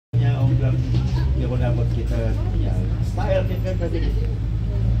bilang dia boleh buat kita style kita tadi.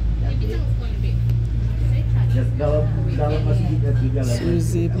 Dalam masih tiga lagi.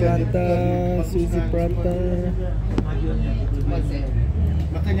 Suzies Prata, Suzies Prata.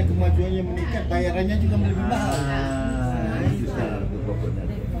 Makanya kemajuannya meningkat, bayarannya juga lebih mahal.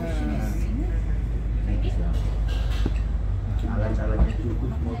 Alat-alatnya cukup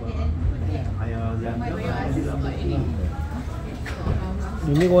semua.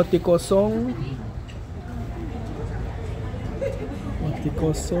 Ini roti kosong. Roti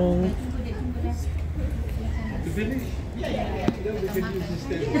kosong.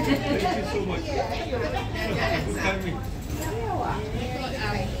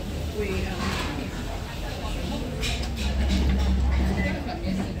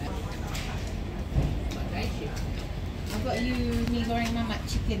 I've got you mie goreng mamak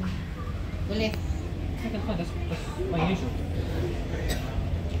chicken. Boleh?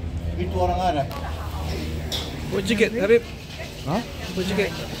 Itu orang Arab. What you get, Habib? Hah? What you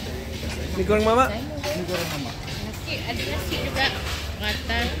get? Mie goreng mamak? Ini goreng mama. Nasi, ada nasi juga.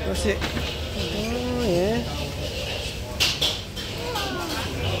 Rata. Nasi. Oh, yeah.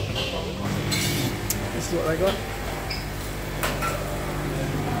 This is what I got.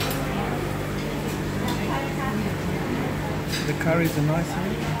 The curries are nice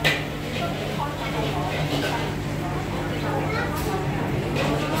here.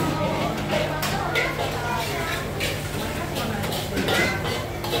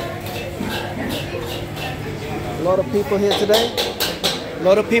 A lot of people here today. A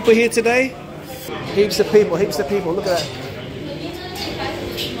lot of people here today. Heaps of people, heaps of people. Look at that.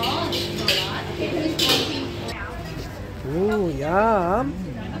 Ooh, yum.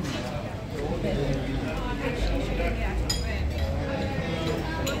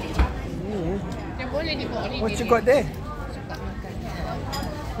 What you got there?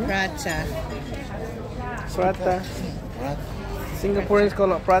 Rata. Prata. Singaporeans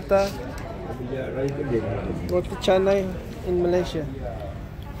call it prata. Roti canai in Malaysia.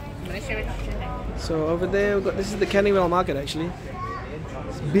 So over there we've got, this is the Canning Vale market actually.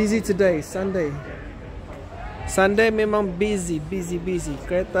 It's busy today, Sunday. Sunday memang busy.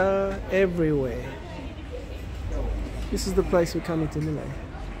 Kereta everywhere. This is the place we're coming to Malay.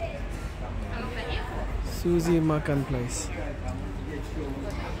 Suzies Makan Place.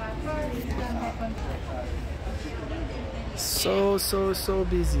 So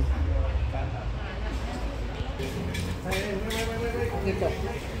busy.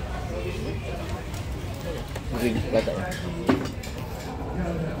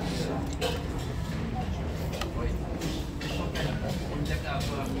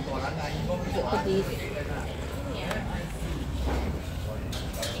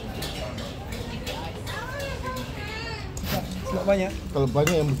 Not banyak. Kalau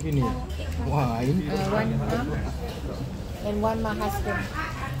banyak yang begini, wah ini. One mom and one my husband.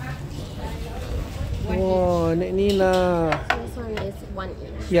 Oh, Nek Nina. This one is one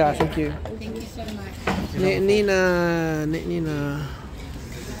each. Yeah, thank you. Thank you so much. Nek Nina.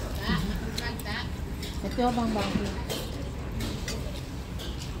 Ito bang.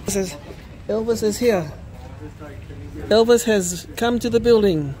 Elvis is here. Elvis has come to the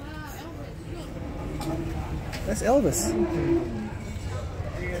building. That's Elvis.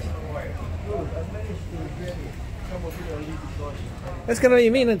 That's gonna be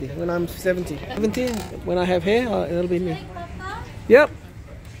me nanti when I'm 70. 70 when I have hair, it'll be me. Yep.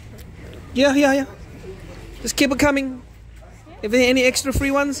 Yeah. Just keep it coming. If there are any extra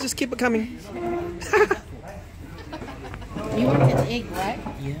free ones, just keep it coming. You want an egg, right?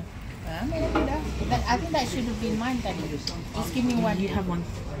 Yeah. I think that should have been mine, Daddy. Just give me one. You have one.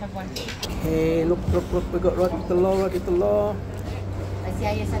 Have one. Hey, look, we got roti telur. Kasih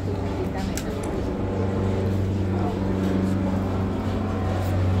ayah satu hitam.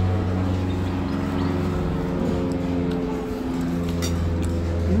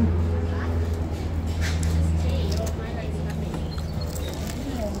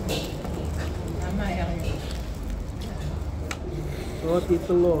 Roti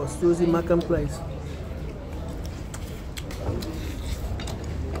telur, Suzies Makan Place.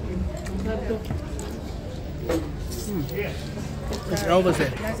 There's Elvis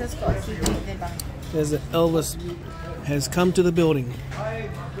there. There's Elvis has come to the building.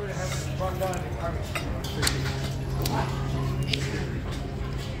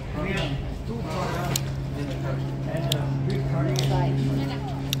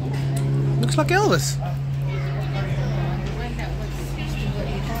 Looks like Elvis.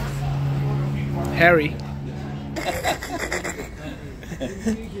 Harry.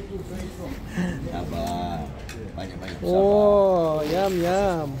 Oh,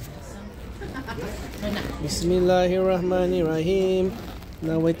 yum. Bismillahirrahmanirrahim.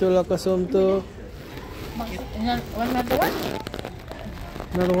 Nawaitul qasam tu. Another one?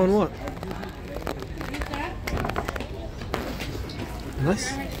 Another one what?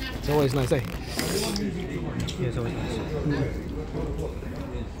 Nice. It's always nice, eh? Yeah, it's always nice.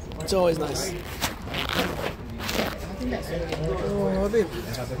 It's always nice. Oh, Habib,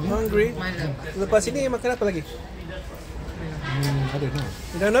 hungry. Lepas ini makan apa lagi? I don't know.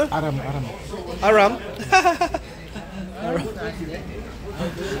 You don't know? Aram. Aram. Aram.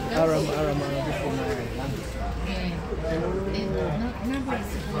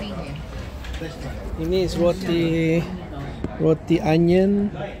 Ini is roti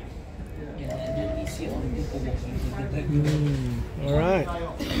onion. Alright.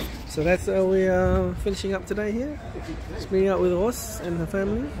 So that's how we are finishing up today here. Just meeting up with Ross and her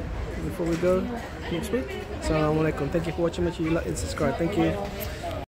family before we go next week. Assalamualaikum. Thank you for watching. Make sure you like and subscribe. Thank you.